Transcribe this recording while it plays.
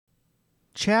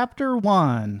Chapter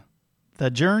 1.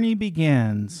 The Journey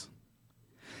Begins.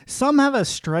 Some have a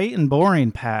straight and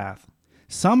boring path.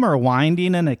 Some are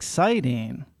winding and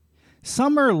exciting.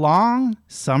 Some are long,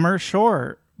 some are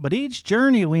short, but each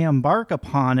journey we embark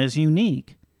upon is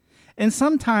unique. And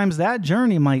sometimes that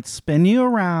journey might spin you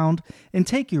around and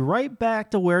take you right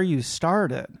back to where you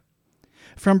started.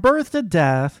 From birth to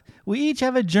death, we each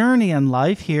have a journey in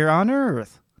life here on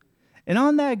Earth. And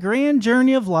on that grand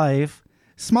journey of life,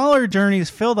 smaller journeys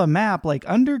fill the map like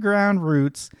underground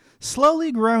roots,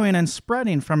 slowly growing and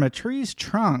spreading from a tree's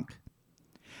trunk.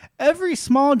 Every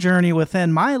small journey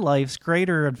within my life's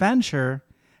greater adventure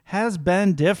has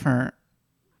been different.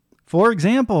 For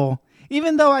example,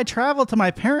 even though I travel to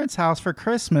my parents' house for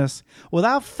Christmas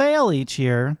without fail each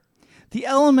year, the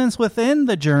elements within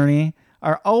the journey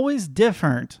are always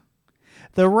different.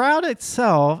 The route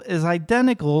itself is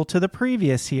identical to the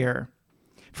previous year.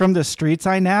 From the streets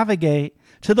I navigate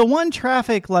to the one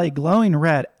traffic light glowing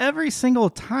red every single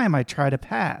time I try to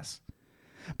pass.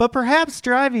 But perhaps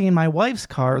driving my wife's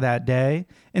car that day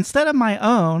instead of my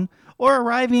own, or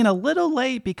arriving a little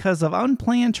late because of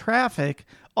unplanned traffic,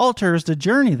 alters the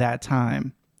journey that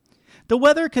time. The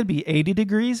weather could be 80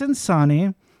 degrees and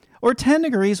sunny, or 10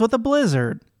 degrees with a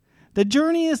blizzard. The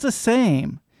journey is the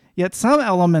same, yet some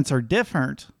elements are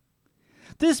different.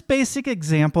 This basic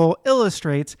example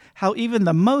illustrates how even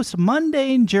the most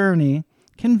mundane journey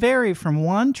can vary from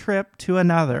one trip to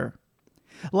another.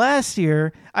 Last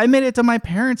year, I made it to my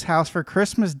parents' house for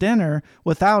Christmas dinner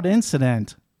without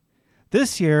incident.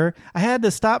 This year, I had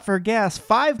to stop for gas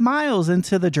 5 miles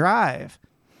into the drive,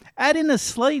 adding a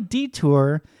slight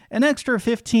detour, an extra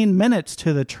 15 minutes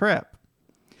to the trip.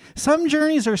 Some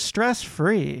journeys are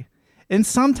stress-free, and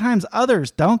sometimes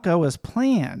others don't go as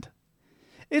planned.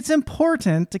 It's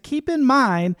important to keep in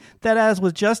mind that as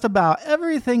with just about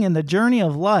everything in the journey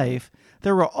of life,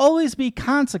 there will always be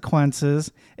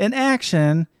consequences in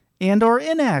action and or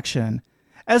inaction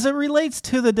as it relates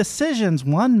to the decisions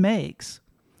one makes.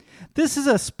 This is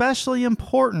especially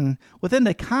important within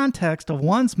the context of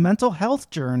one's mental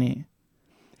health journey.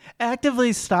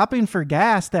 Actively stopping for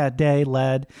gas that day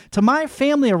led to my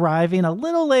family arriving a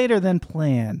little later than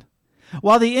planned,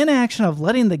 while the inaction of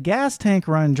letting the gas tank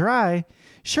run dry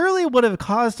surely would have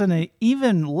caused an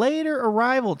even later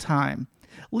arrival time,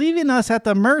 leaving us at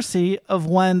the mercy of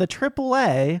when the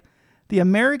AAA, the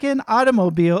American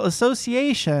Automobile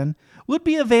Association, would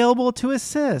be available to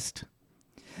assist.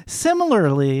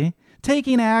 Similarly,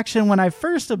 taking action when I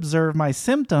first observed my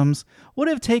symptoms would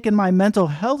have taken my mental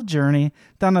health journey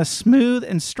down a smooth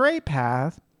and straight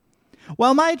path,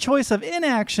 while my choice of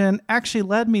inaction actually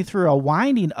led me through a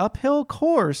winding uphill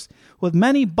course with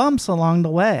many bumps along the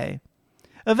way,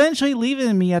 eventually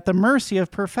leaving me at the mercy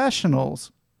of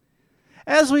professionals.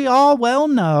 As we all well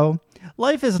know,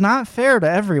 life is not fair to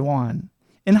everyone,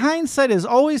 and hindsight is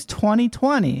always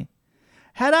 20/20.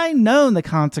 Had I known the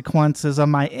consequences of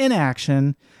my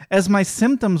inaction as my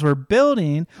symptoms were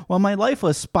building while my life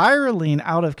was spiraling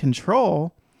out of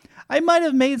control, I might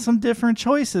have made some different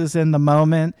choices in the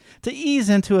moment to ease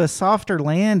into a softer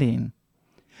landing.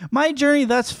 My journey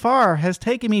thus far has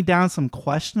taken me down some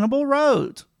questionable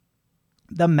roads.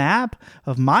 The map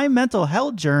of my mental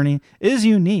health journey is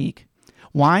unique,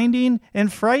 winding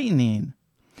and frightening.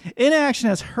 Inaction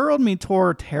has hurled me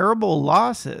toward terrible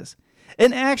losses.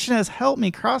 Inaction has helped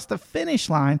me cross the finish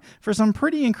line for some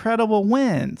pretty incredible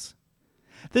wins.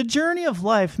 The journey of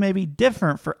life may be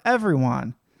different for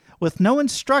everyone, with no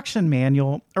instruction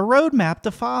manual or roadmap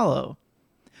to follow.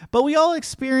 But we all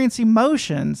experience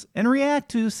emotions and react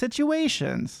to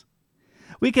situations.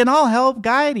 We can all help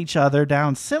guide each other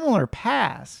down similar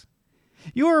paths.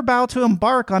 You are about to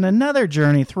embark on another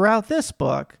journey throughout this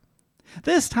book,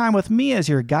 this time with me as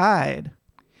your guide.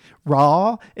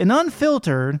 Raw and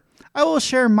unfiltered, I will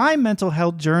share my mental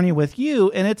health journey with you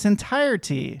in its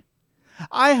entirety.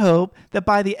 I hope that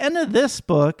by the end of this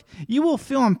book, you will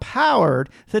feel empowered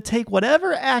to take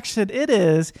whatever action it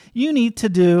is you need to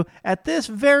do at this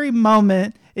very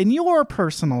moment in your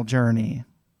personal journey.